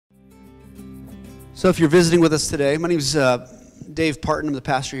So if you're visiting with us today, my name is Dave Parton. I'm the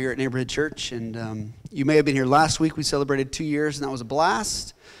pastor here at Neighborhood Church, and you may have been here last week. We celebrated 2 years, and that was a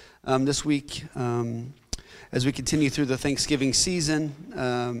blast. This week, as we continue through the Thanksgiving season,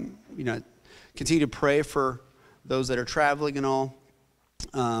 continue to pray for those that are traveling and all.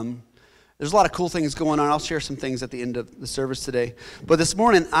 There's a lot of cool things going on. I'll share some things at the end of the service today. But this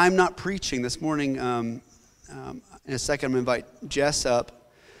morning, I'm not preaching. This morning, in a second, I'm going to invite Jess up.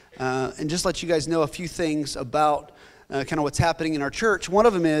 And just let you guys know a few things about kind of what's happening in our church. One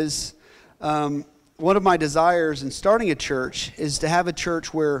of them is, one of my desires in starting a church is to have a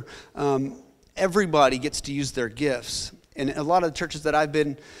church where everybody gets to use their gifts. And a lot of the churches that I've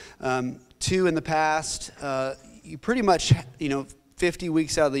been to in the past, you pretty much, 50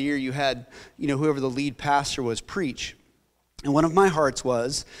 weeks out of the year you had, whoever the lead pastor was preach. And one of my hearts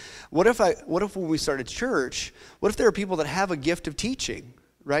was, what if when we started church, what if there are people that have a gift of teaching?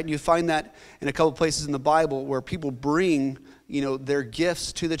 Right, and you find that in a couple places in the Bible where people bring, their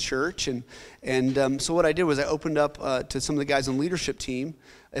gifts to the church, and so what I did was I opened up to some of the guys on the leadership team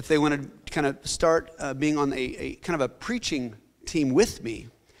if they wanted to kind of start being on a kind of a preaching team with me,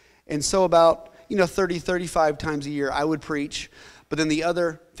 and so about 35 times a year I would preach, but then the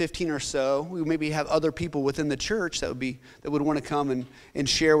other 15 or so, we maybe have other people within the church that would want to come and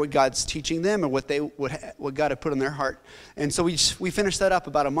share what God's teaching them and what God had put on their heart. And so we finished that up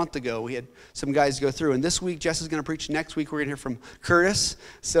about a month ago. We had some guys go through, and this week Jess is going to preach. Next week we're going to hear from Curtis.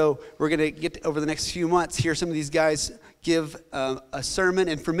 So we're going to get over the next few months hear some of these guys give a sermon,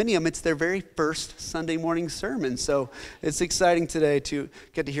 and for many of them it's their very first Sunday morning sermon. So it's exciting today to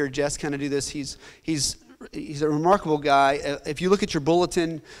get to hear Jess kind of do this. He's a remarkable guy. If you look at your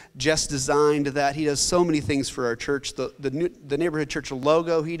bulletin, Jess designed that. He does so many things for our church. The Neighborhood Church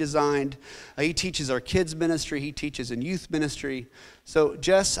logo he designed. He teaches our kids ministry. He teaches in youth ministry. So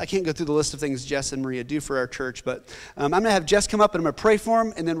Jess, I can't go through the list of things Jess and Maria do for our church, but I'm going to have Jess come up and I'm going to pray for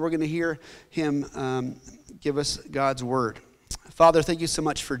him, and then we're going to hear him give us God's word. Father, thank you so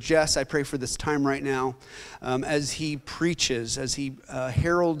much for Jess. I pray for this time right now as he preaches, as he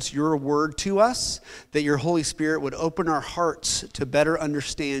heralds your word to us, that your Holy Spirit would open our hearts to better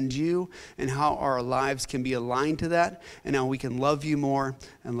understand you and how our lives can be aligned to that, and how we can love you more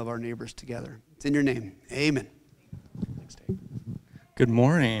and love our neighbors together. It's in your name. Amen. Thanks, Dave. Good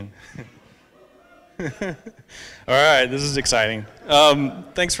morning. All right, this is exciting.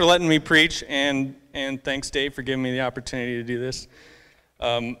 Thanks for letting me preach, and thanks, Dave, for giving me the opportunity to do this.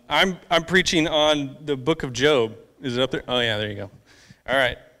 I'm preaching on the book of Job. Is it up there? Oh, yeah, there you go. All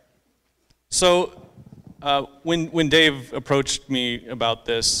right. So when Dave approached me about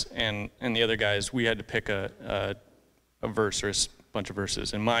this and the other guys, we had to pick a verse or a bunch of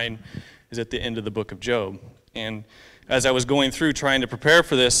verses, and mine is at the end of the book of Job. And as I was going through trying to prepare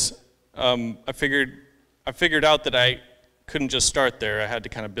for this, I figured out that I couldn't just start there. I had to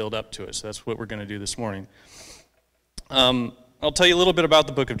kind of build up to it. So that's what we're going to do this morning. I'll tell you a little bit about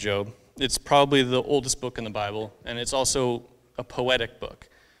the book of Job. It's probably the oldest book in the Bible, and it's also a poetic book.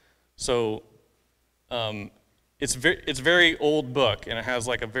 So it's a very old book, and it has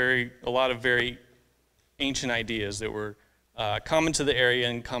like a lot of very ancient ideas that were common to the area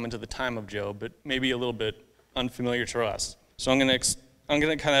and common to the time of Job, but maybe a little bit unfamiliar to us. So I'm going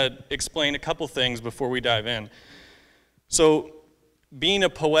to kind of explain a couple things before we dive in. So, being a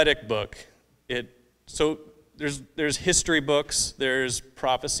poetic book, there's history books, there's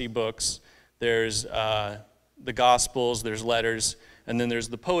prophecy books, there's the Gospels, there's letters, and then there's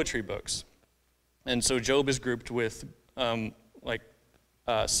the poetry books. And so Job is grouped with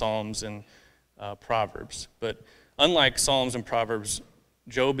Psalms and Proverbs. But unlike Psalms and Proverbs,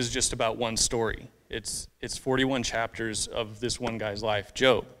 Job is just about one story. It's 41 chapters of this one guy's life,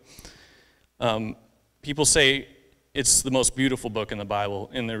 Job. People say it's the most beautiful book in the Bible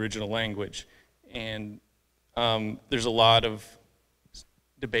in the original language, and there's a lot of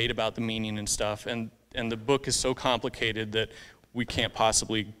debate about the meaning and stuff, and the book is so complicated that we can't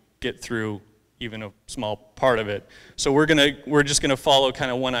possibly get through even a small part of it. So we're just gonna follow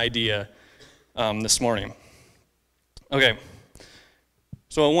kind of one idea this morning. Okay.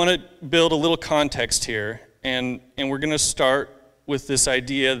 So I want to build a little context here, and we're going to start with this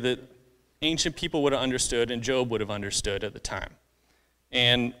idea that ancient people would have understood and Job would have understood at the time.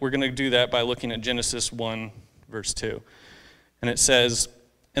 And we're going to do that by looking at Genesis 1, verse 2. And it says,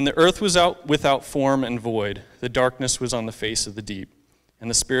 "And the earth was out without form and void. The darkness was on the face of the deep, and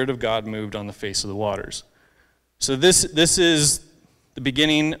the Spirit of God moved on the face of the waters." So this is the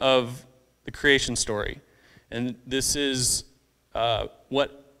beginning of the creation story. And this is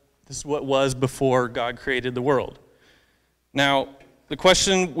what was before God created the world. Now, the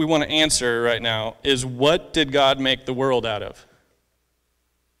question we want to answer right now is, what did God make the world out of?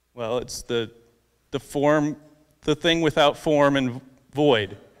 Well, it's the thing without form and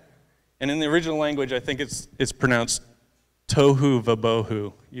void. And in the original language, I think it's pronounced tohu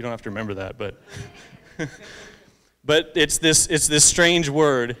vabohu. You don't have to remember that, but but it's this strange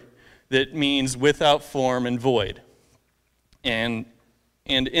word that means without form and void. And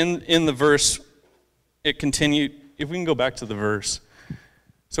in the verse, it continued. If we can go back to the verse.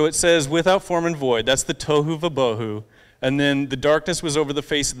 So it says, without form and void. That's the tohu vabohu. And then the darkness was over the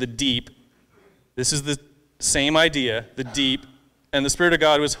face of the deep. This is the same idea, the deep. And the Spirit of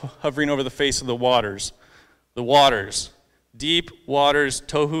God was hovering over the face of the waters. The waters. Deep waters,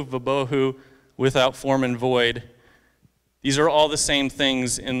 tohu vabohu, without form and void. These are all the same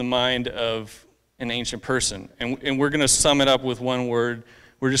things in the mind of an ancient person. And we're going to sum it up with one word.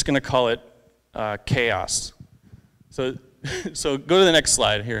 We're just going to call it chaos. So go to the next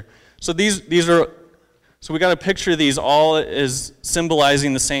slide here. So so we got to picture these all as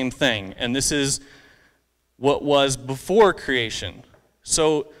symbolizing the same thing. And this is what was before creation.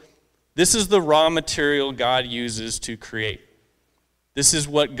 So this is the raw material God uses to create. This is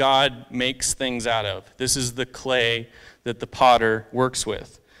what God makes things out of. This is the clay that the potter works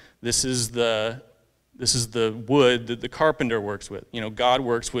with. This is the wood that the carpenter works with. God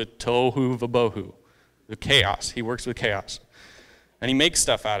works with tohu vabohu, the chaos. He works with chaos. And he makes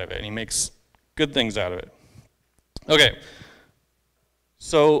stuff out of it, and he makes good things out of it. Okay.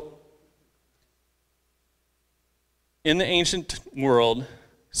 So in the ancient world,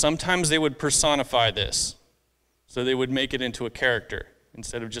 sometimes they would personify this. So they would make it into a character.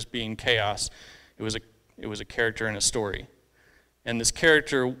 Instead of just being chaos, it was a character in a story. And this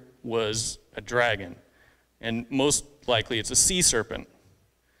character was a dragon. And most likely it's a sea serpent.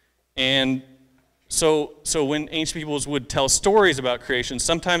 And so when ancient peoples would tell stories about creation,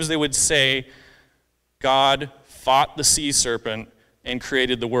 sometimes they would say God fought the sea serpent and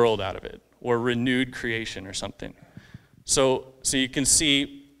created the world out of it, or renewed creation or something. So you can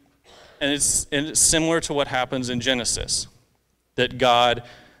see, and it's similar to what happens in Genesis, that God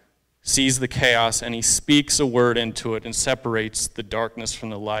sees the chaos and he speaks a word into it and separates the darkness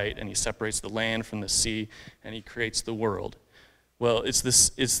from the light, and he separates the land from the sea, and he creates the world. Well, it's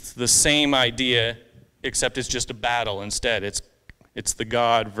the same idea, except it's just a battle instead. It's the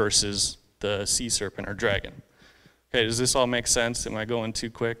God versus the sea serpent or dragon. Okay, does this all make sense? Am I going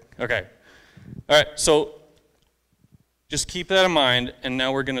too quick? Okay. All right, so just keep that in mind, and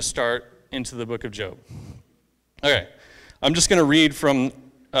now we're going to start into the book of Job. Okay, I'm just going to read from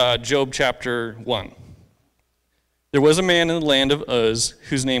Job chapter 1. There was a man in the land of Uz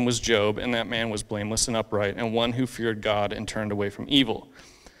whose name was Job, and that man was blameless and upright, and one who feared God and turned away from evil.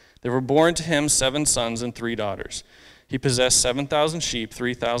 There were born to him 7 sons and 3 daughters. He possessed 7,000 sheep,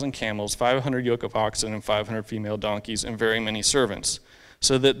 3,000 camels, 500 yoke of oxen, and 500 female donkeys, and very many servants,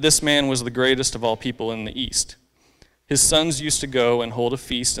 so that this man was the greatest of all people in the east. His sons used to go and hold a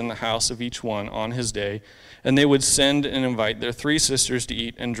feast in the house of each one on his day, and they would send and invite their 3 sisters to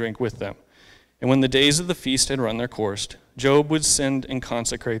eat and drink with them. And when the days of the feast had run their course, Job would send and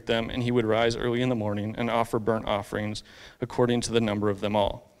consecrate them, and he would rise early in the morning and offer burnt offerings according to the number of them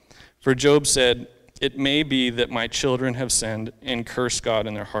all. For Job said, "It may be that my children have sinned and cursed God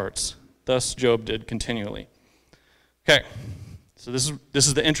in their hearts." Thus Job did continually. Okay, so this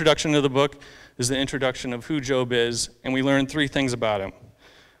is the introduction to the book. This is the introduction of who Job is, and we learn 3 things about him.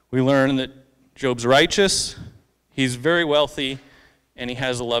 We learn that Job's righteous, he's very wealthy, and he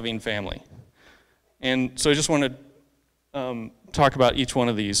has a loving family. And so I just want to talk about each one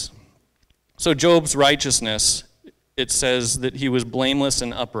of these. So Job's righteousness, it says that he was blameless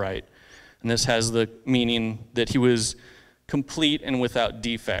and upright. And this has the meaning that he was complete and without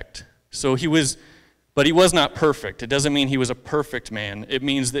defect. So but he was not perfect. It doesn't mean he was a perfect man. It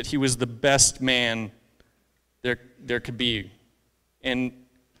means that he was the best man there could be. And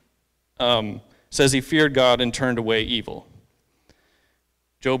says he feared God and turned away evil.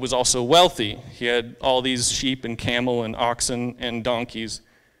 Job was also wealthy. He had all these sheep and camel and oxen and donkeys.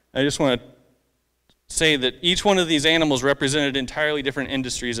 I just want to say that each one of these animals represented entirely different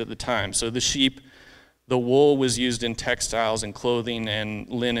industries at the time. So the sheep, the wool was used in textiles and clothing and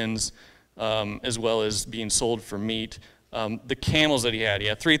linens, as well as being sold for meat. The camels that he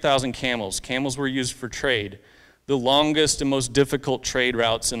had 3,000 camels. Camels were used for trade. The longest and most difficult trade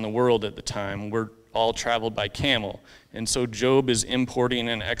routes in the world at the time were all traveled by camel. And so Job is importing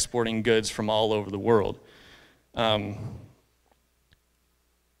and exporting goods from all over the world. My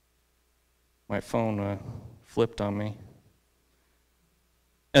phone flipped on me.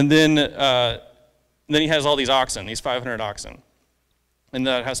 And then he has all these oxen, these 500 oxen. And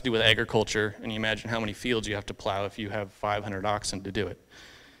that has to do with agriculture, and you imagine how many fields you have to plow if you have 500 oxen to do it.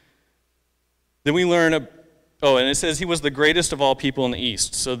 Then we learn, and it says he was the greatest of all people in the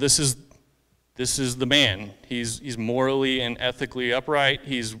East. So this is the man. He's morally and ethically upright.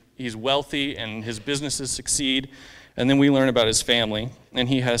 He's wealthy, and his businesses succeed. And then we learn about his family, and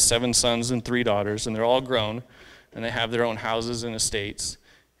he has 7 sons and 3 daughters, and they're all grown, and they have their own houses and estates.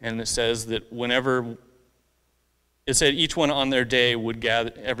 And it says that it said each one on their day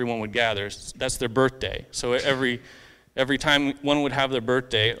everyone would gather. That's their birthday. So every time one would have their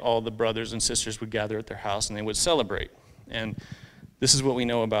birthday, all the brothers and sisters would gather at their house, and they would celebrate. And this is what we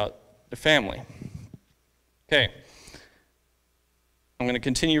know about the family. Okay. I'm going to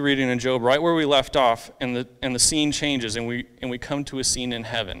continue reading in Job right where we left off, and the scene changes, and we come to a scene in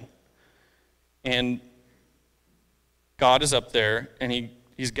heaven. And God is up there, and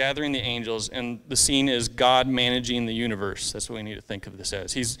he's gathering the angels, and the scene is God managing the universe. That's what we need to think of this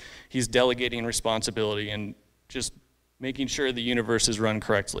as. He's delegating responsibility and just making sure the universe is run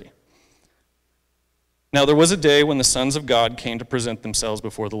correctly. Now there was a day when the sons of God came to present themselves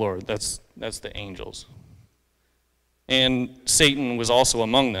before the Lord. That's the angels. And Satan was also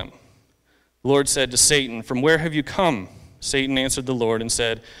among them. The Lord said to Satan, "From where have you come?" Satan answered the Lord and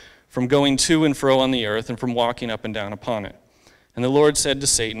said, "From going to and fro on the earth and from walking up and down upon it." And the Lord said to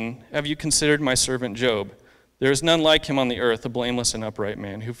Satan, "Have you considered my servant Job? There is none like him on the earth, a blameless and upright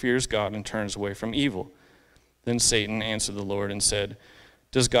man who fears God and turns away from evil." Then Satan answered the Lord and said,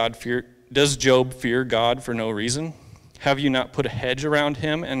 Does Job fear God for no reason? Have you not put a hedge around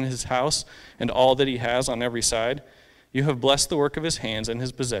him and his house and all that he has on every side? You have blessed the work of his hands, and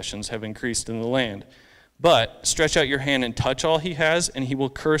his possessions have increased in the land. But stretch out your hand and touch all he has, and he will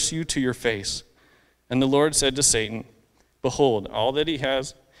curse you to your face. And the Lord said to Satan, "Behold, all that he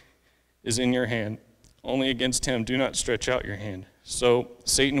has is in your hand. Only against him do not stretch out your hand." So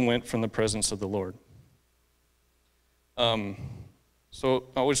Satan went from the presence of the Lord. So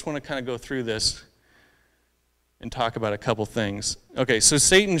I just want to kind of go through this and talk about a couple things. Okay, so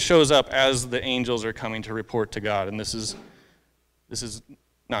Satan shows up as the angels are coming to report to God, and this is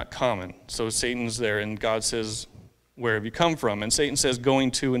not common. So Satan's there, and God says, "Where have you come from?" And Satan says, "Going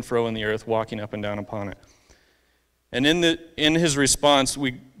to and fro in the earth, walking up and down upon it." And in his response,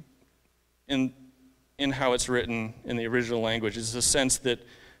 in how it's written in the original language, is a sense that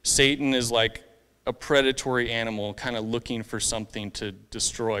Satan is like a predatory animal kind of looking for something to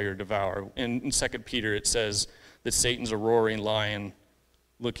destroy or devour. In 2 Peter, it says that Satan's a roaring lion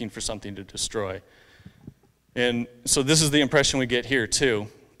looking for something to destroy. And so this is the impression we get here too,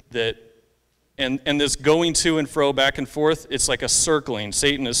 that and this going to and fro, back and forth, it's like a circling.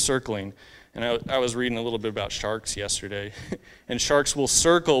 Satan is circling. And I was reading a little bit about sharks yesterday, and sharks will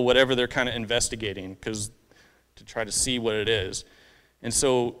circle whatever they're kind of investigating to try to see what it is. And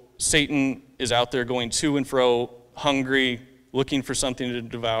so Satan is out there going to and fro, hungry, looking for something to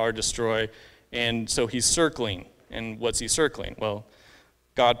devour, destroy, and so he's circling. And what's he circling? Well,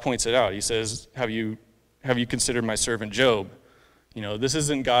 God points it out. He says, have you considered my servant Job? You know, this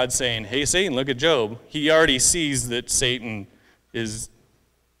isn't God saying, "Hey, Satan, look at Job." He already sees that Satan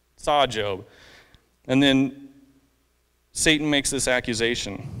saw Job. And then Satan makes this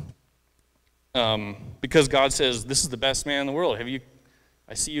accusation because God says, "This is the best man in the world.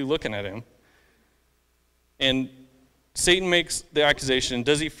 I see you looking at him." And Satan makes the accusation,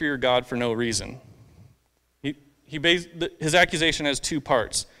 does he fear God for no reason? His accusation has 2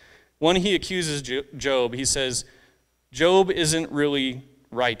 parts. One, he accuses Job. He says, Job isn't really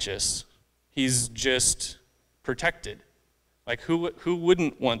righteous. He's just protected. Like, who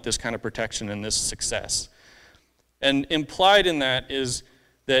wouldn't want this kind of protection and this success? And implied in that is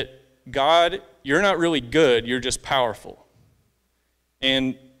that God, you're not really good, you're just powerful.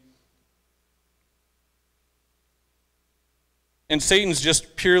 And Satan's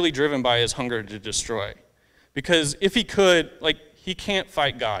just purely driven by his hunger to destroy. Because if he could, he can't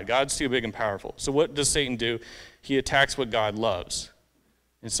fight God. God's too big and powerful. So what does Satan do? He attacks what God loves.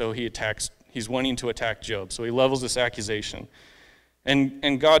 And so he's wanting to attack Job. So he levels this accusation.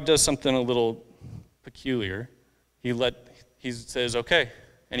 And God does something a little peculiar. He says, "Okay,"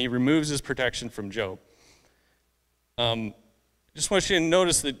 and he removes his protection from Job. Just want you to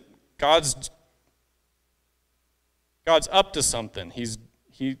notice that God's up to something.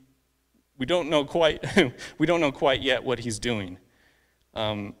 We don't know quite yet what he's doing.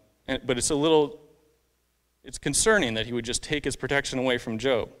 But it's concerning that he would just take his protection away from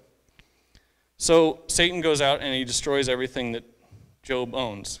Job. So Satan goes out and he destroys everything that Job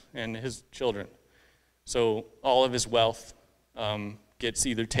owns and his children. So all of his wealth gets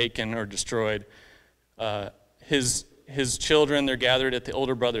either taken or destroyed. His his children, they're gathered at the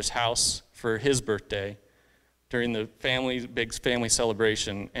older brother's house for his birthday during the big family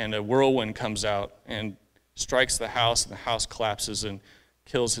celebration, and a whirlwind comes out and strikes the house, and the house collapses and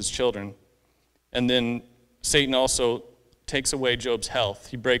kills his children. And then Satan also takes away Job's health.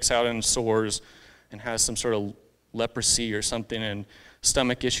 He breaks out in sores and has some sort of leprosy or something, and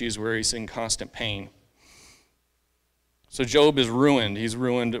stomach issues where he's in constant pain. So Job is ruined. He's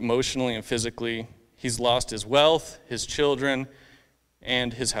ruined emotionally and physically. He's lost his wealth, his children,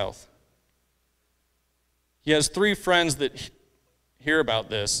 and his health. He has 3 friends that hear about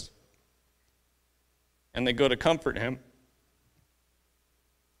this, and they go to comfort him.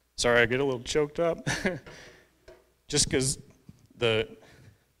 Sorry, I get a little choked up. Just because the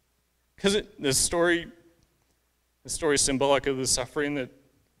story is symbolic of the suffering that,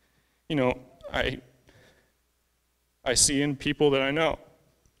 I see in people that I know,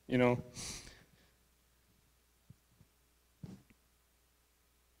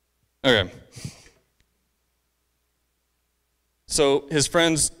 Okay. So his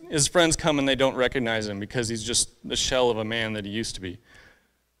friends come and they don't recognize him because he's just the shell of a man that he used to be.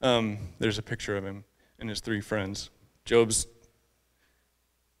 There's a picture of him and his 3 friends. Job's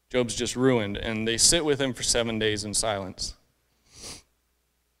just ruined, and they sit with him for 7 days in silence.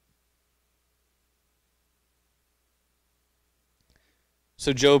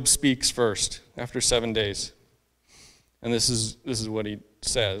 So Job speaks first after 7 days, and this is what he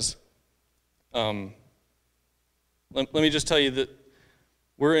says. Let me just tell you that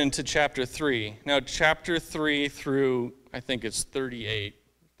we're into chapter 3. Now, chapter 3 through, I think it's 38,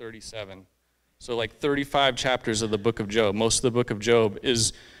 37. So like 35 chapters of the book of Job. Most of the book of Job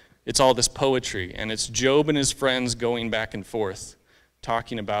it's all this poetry, and it's Job and his friends going back and forth,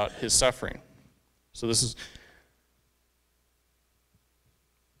 talking about his suffering. So this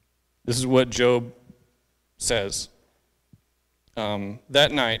is what Job says.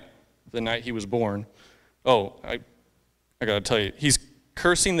 That night, the night he was born, I got to tell you, he's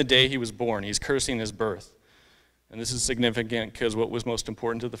cursing the day he was born. He's cursing his birth. And this is significant because what was most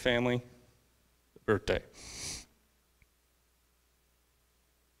important to the family? The birthday.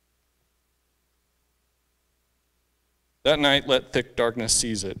 That night let thick darkness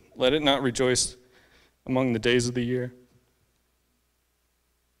seize it. Let it not rejoice among the days of the year.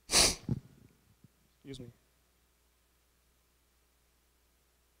 Excuse me.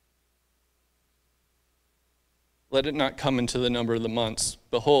 Let it not come into the number of the months.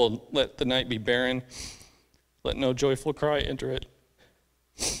 Behold, let the night be barren. Let no joyful cry enter it.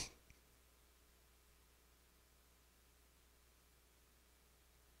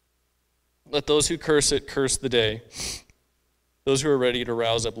 Let those who curse it curse the day, those who are ready to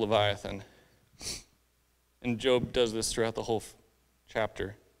rouse up Leviathan. And Job does this throughout the whole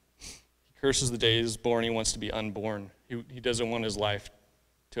chapter. He curses the day he is born. He wants to be unborn. He doesn't want his life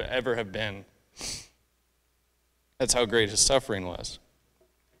to ever have been. That's how great his suffering was.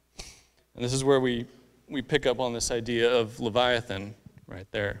 And this is where we pick up on this idea of Leviathan right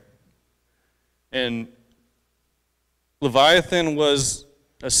there. And Leviathan was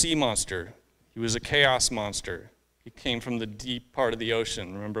a sea monster. He was a chaos monster. He came from the deep part of the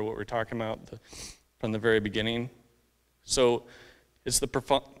ocean. Remember what we're talking about from the very beginning? So it's the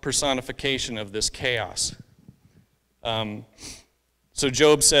personification of this chaos. So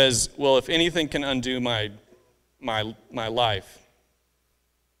Job says, well, if anything can undo my life,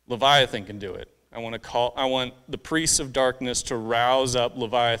 Leviathan can do it. I want the priests of darkness to rouse up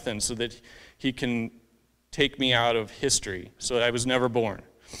Leviathan so that he can take me out of history, so that I was never born.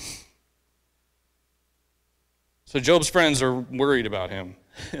 So Job's friends are worried about him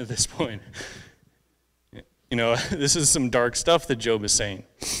at this point. This is some dark stuff that Job is saying.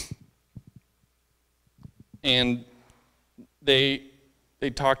 And they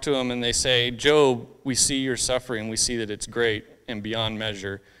talk to him and they say, Job, we see your suffering. We see that it's great and beyond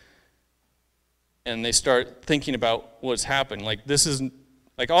measure. And they start thinking about what's happened.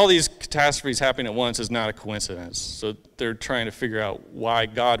 All these catastrophes happening at once is not a coincidence. So they're trying to figure out why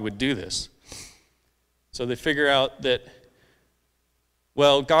God would do this. So they figure out that,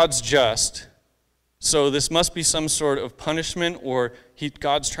 well, God's just. So this must be some sort of punishment, or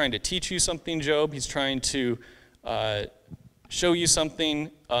God's trying to teach you something, Job. He's trying to show you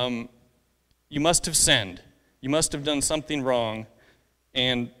something. You must have sinned. You must have done something wrong.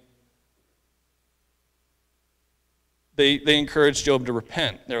 And they encourage Job to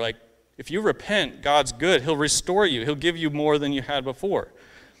repent. They're like, if you repent, God's good. He'll restore you. He'll give you more than you had before.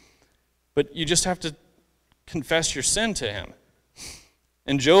 But you just have to confess your sin to him.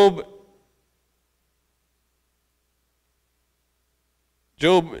 And Job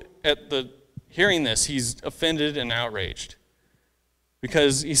hearing this, he's offended and outraged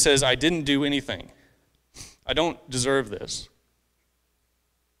because he says, I didn't do anything. I don't deserve this.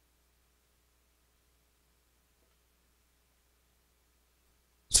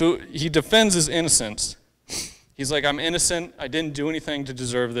 So he defends his innocence. He's like, I'm innocent. I didn't do anything to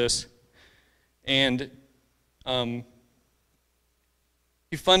deserve this. And he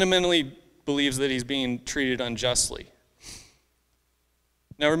fundamentally believes that he's being treated unjustly.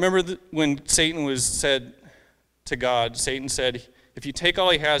 Now remember when Satan was said to God, Satan said, if you take all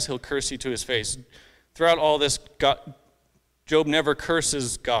he has, he'll curse you to his face. Throughout all this, Job never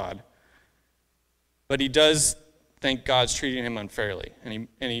curses God. But he does think God's treating him unfairly. And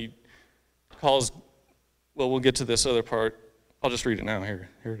he calls, well, we'll get to this other part. I'll just read it now. Here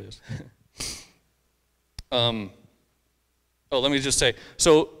it is. Let me just say,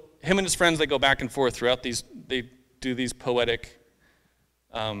 so him and his friends, they go back and forth throughout they do these poetic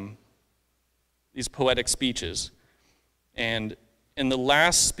speeches. And in the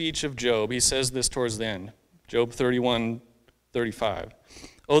last speech of Job, he says this towards the end, Job 31:35.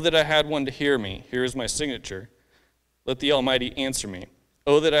 Oh, that I had one to hear me. Here is my signature. Let the Almighty answer me.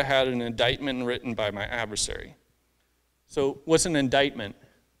 Oh, that I had an indictment written by my adversary. So what's an indictment?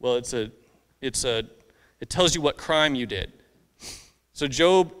 Well, it tells you what crime you did. So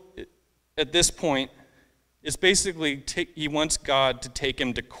Job, at this point, is basically, he wants God to take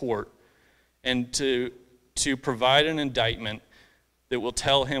him to court and to provide an indictment that will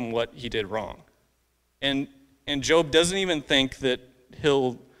tell him what he did wrong. And Job doesn't even think that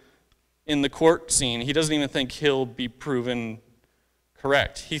in the court scene, he doesn't even think he'll be proven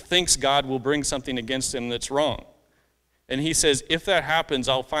correct. He thinks God will bring something against him that's wrong. And he says, if that happens,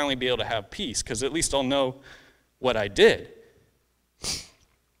 I'll finally be able to have peace, because at least I'll know what I did.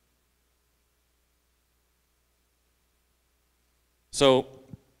 So,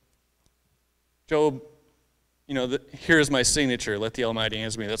 Job, here's my signature, let the Almighty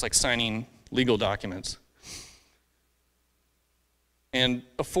answer me. That's like signing legal documents. And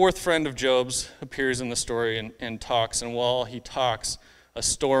a fourth friend of Job's appears in the story and talks, and while he talks, a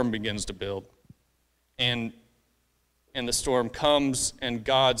storm begins to build. And the storm comes, and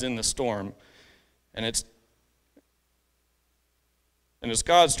God's in the storm. And it's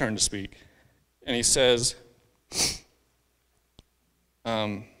God's turn to speak. And he says,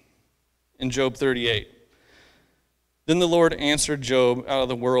 in Job 38, then the Lord answered Job out of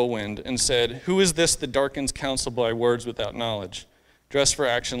the whirlwind and said, who is this that darkens counsel by words without knowledge? Dressed for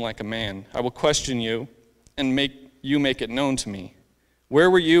action like a man. I will question you and make it known to me. Where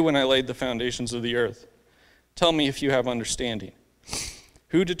were you when I laid the foundations of the earth? Tell me if you have understanding.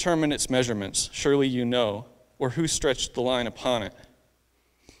 Who determined its measurements? Surely you know. Or who stretched the line upon it?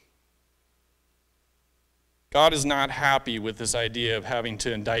 God is not happy with this idea of having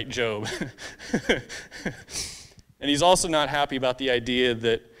to indict Job. And he's also not happy about the idea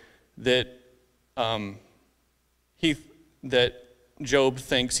that Job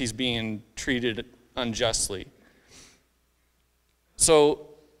thinks he's being treated unjustly. So,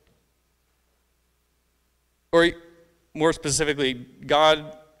 or more specifically,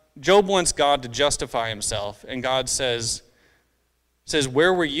 Job wants God to justify himself, and God says,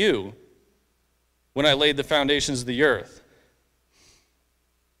 where were you when I laid the foundations of the earth?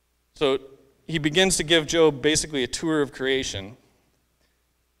 So he begins to give Job basically a tour of creation.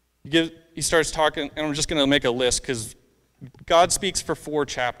 He starts talking, and I'm just going to make a list because God speaks for 4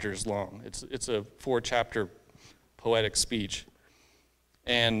 chapters long. It's a 4-chapter poetic speech.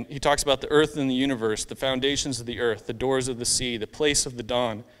 And he talks about the earth and the universe, the foundations of the earth, the doors of the sea, the place of the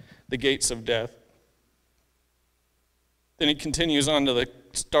dawn, the gates of death. Then he continues on to the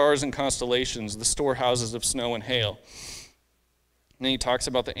stars and constellations, the storehouses of snow and hail. And then he talks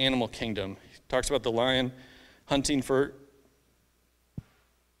about the animal kingdom. He talks about the lion hunting for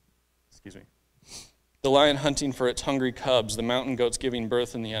its hungry cubs, the mountain goats giving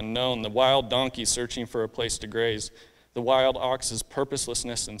birth in the unknown, the wild donkey searching for a place to graze, the wild ox's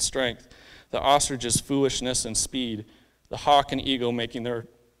purposelessness and strength, the ostrich's foolishness and speed, the hawk and eagle making their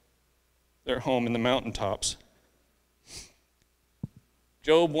home in the mountaintops.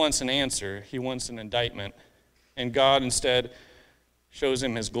 Job wants an answer. He wants an indictment. And God instead shows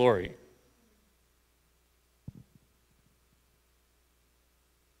him his glory.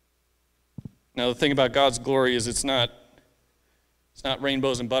 Now the thing about God's glory is it's not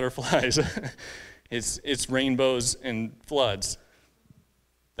rainbows and butterflies. It's rainbows and floods.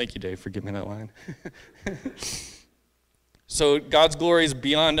 Thank you, Dave, for giving me that line. So God's glory is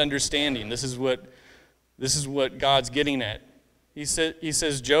beyond understanding. This is what God's getting at. He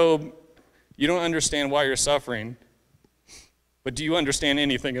says, Job, you don't understand why you're suffering, but do you understand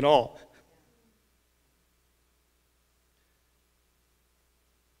anything at all?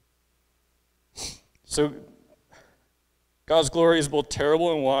 So God's glory is both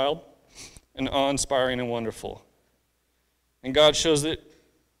terrible and wild, and awe-inspiring and wonderful. And God shows that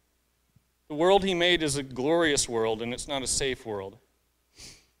the world he made is a glorious world, and it's not a safe world.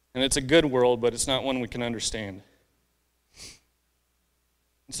 And it's a good world, but it's not one we can understand.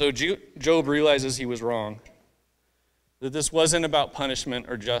 And so Job realizes he was wrong, that this wasn't about punishment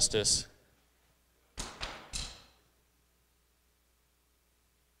or justice.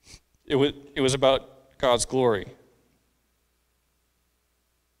 It was about God's glory.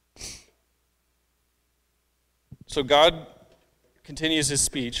 So God continues his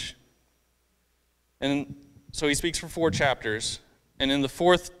speech, and so he speaks for 4 chapters. And in the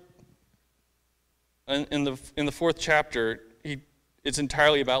fourth chapter, it's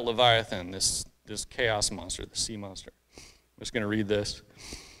entirely about Leviathan, this chaos monster, the sea monster. I'm just going to read this.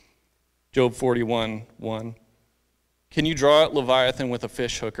 Job 41:1. Can you draw out Leviathan with a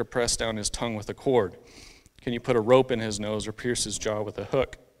fish hook or press down his tongue with a cord? Can you put a rope in his nose or pierce his jaw with a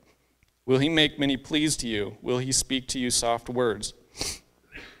hook? Will he make many pleas to you? Will he speak to you soft words?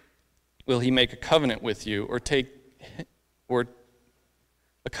 Will he make a covenant with you or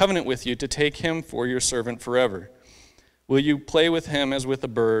a covenant with you to take him for your servant forever? Will you play with him as with a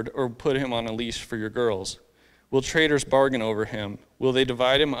bird or put him on a leash for your girls? Will traders bargain over him? Will they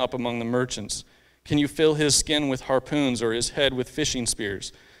divide him up among the merchants? Can you fill his skin with harpoons or his head with fishing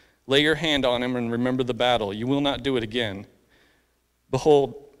spears? Lay your hand on him and remember the battle. You will not do it again.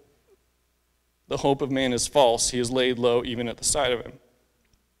 Behold, the hope of man is false. He is laid low even at the sight of him.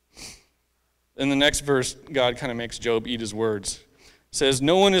 In the next verse, God kind of makes Job eat his words. It says,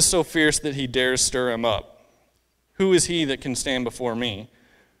 no one is so fierce that he dares stir him up. Who is he that can stand before me?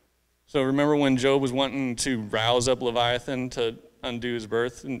 So remember when Job was wanting to rouse up Leviathan to undo his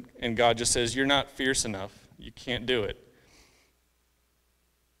birth, and God just says, you're not fierce enough. You can't do it.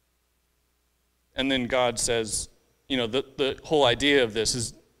 And then God says, the whole idea of this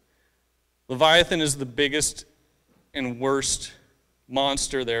is Leviathan is the biggest and worst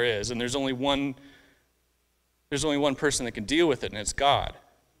monster there is, and there's only one person that can deal with it, and it's God.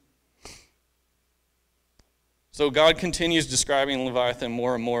 So God continues describing Leviathan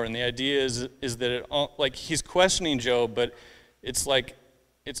more and more, and the idea is that he's questioning Job, but it's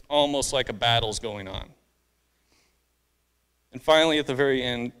almost like a battle's going on. And finally, at the very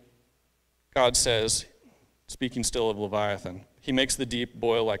end, God says, speaking still of Leviathan, he makes the deep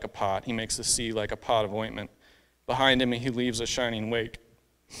boil like a pot. He makes the sea like a pot of ointment. Behind him, he leaves a shining wake.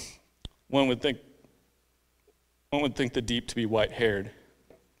 One would think the deep to be white-haired.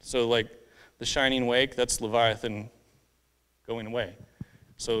 So the shining wake, that's Leviathan going away.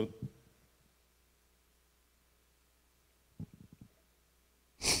 So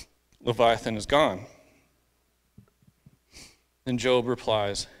Leviathan is gone. Then Job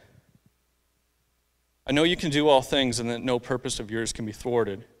replies, I know you can do all things and that no purpose of yours can be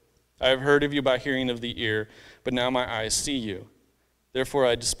thwarted. I have heard of you by hearing of the ear, but now my eyes see you. Therefore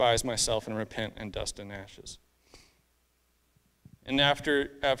I despise myself and repent in dust and ashes. And after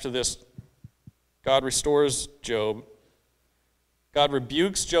this, God restores Job. God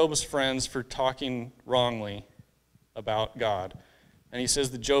rebukes Job's friends for talking wrongly about God. And he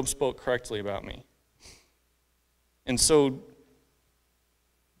says that Job spoke correctly about me. And so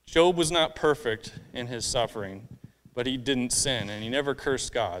Job was not perfect in his suffering, but he didn't sin, and he never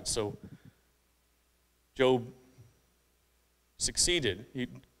cursed God. So Job succeeded.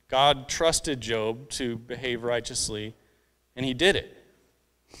 God trusted Job to behave righteously, and he did it.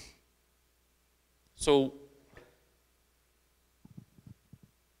 So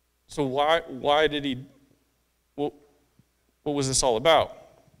why did he, what was this all about?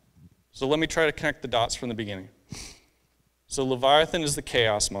 So let me try to connect the dots from the beginning. So Leviathan is the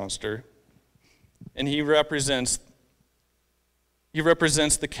chaos monster, and he represents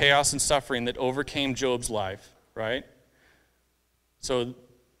the chaos and suffering that overcame Job's life, right? So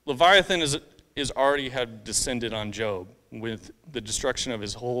Leviathan is already had descended on Job with the destruction of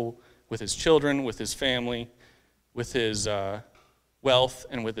with his children, with his family, with his wealth,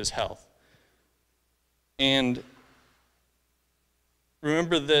 and with his health. And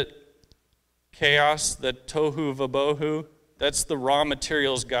remember that chaos, that tohu vabohu, that's the raw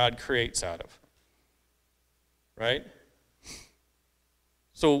materials God creates out of, right?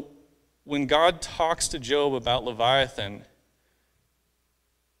 So when God talks to Job about Leviathan,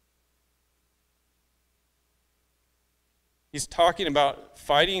 he's talking about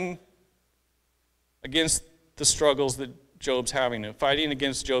fighting against the struggles that Job's having, and fighting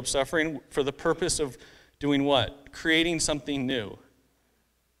against Job's suffering for the purpose of doing what? Creating something new.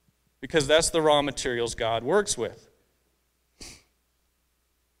 Because that's the raw materials God works with.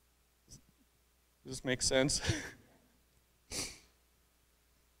 Does this make sense?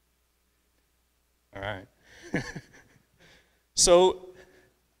 All right. So,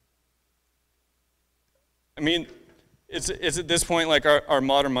 I mean, it's at this point like our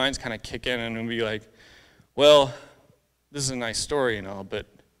modern minds kind of kick in and we'll be like, well, this is a nice story and all, but,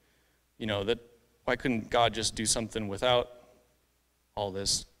 why couldn't God just do something without all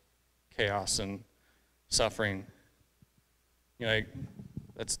this chaos and suffering?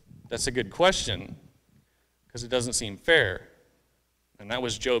 That's a good question, because it doesn't seem fair. And that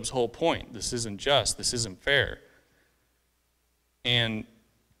was Job's whole point. This isn't just, this isn't fair. And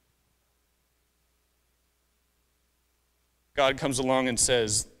God comes along and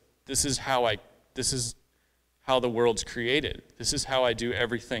says, this is how the world's created. This is how I do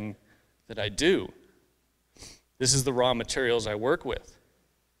everything that I do. This is the raw materials I work with.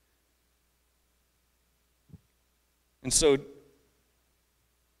 And so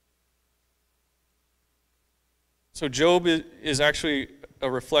Job is actually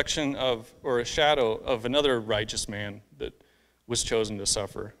a reflection of, or a shadow of, another righteous man that was chosen to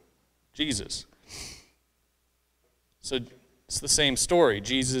suffer, Jesus. So it's the same story.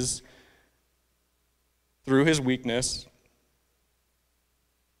 Jesus, through his weakness,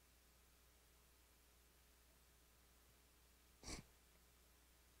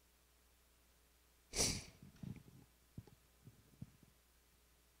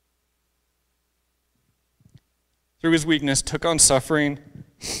 took on suffering,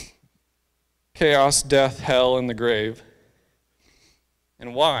 chaos, death, hell, and the grave.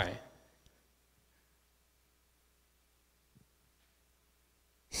 And why?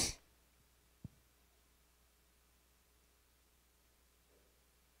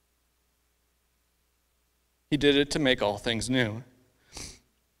 He did it to make all things new.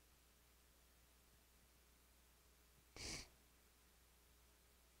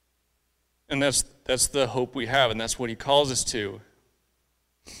 And that's the hope we have, and that's what he calls us to.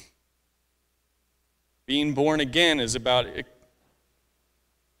 Being born again is about it.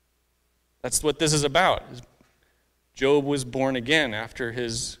 That's what this is about. Job was born again after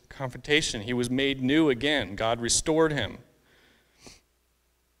his confrontation. He was made new again. God restored him.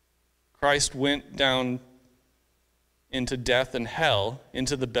 Christ went down into death and hell,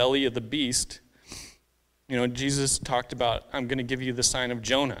 into the belly of the beast. Jesus talked about, I'm going to give you the sign of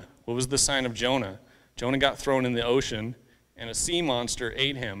Jonah. What was the sign of Jonah? Jonah got thrown in the ocean, and a sea monster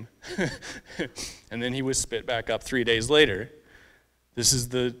ate him, and then he was spit back up 3 days later. This is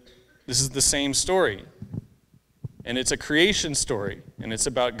the same story, and it's a creation story, and it's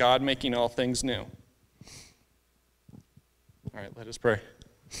about God making all things new. All right, let us pray.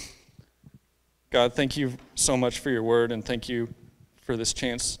 God, thank you so much for your word, and thank you for this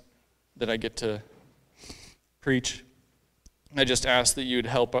chance that I get to preach. I just ask that you'd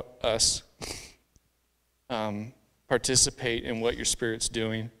help us participate in what your Spirit's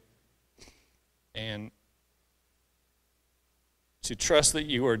doing, and to trust that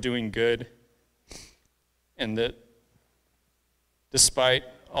you are doing good, and that despite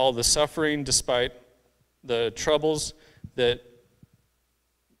all the suffering, despite the troubles, that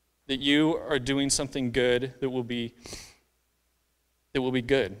you are doing something good that will be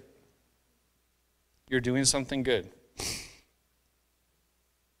good. You're doing something good.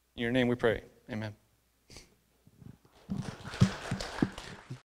 In your name we pray. Amen.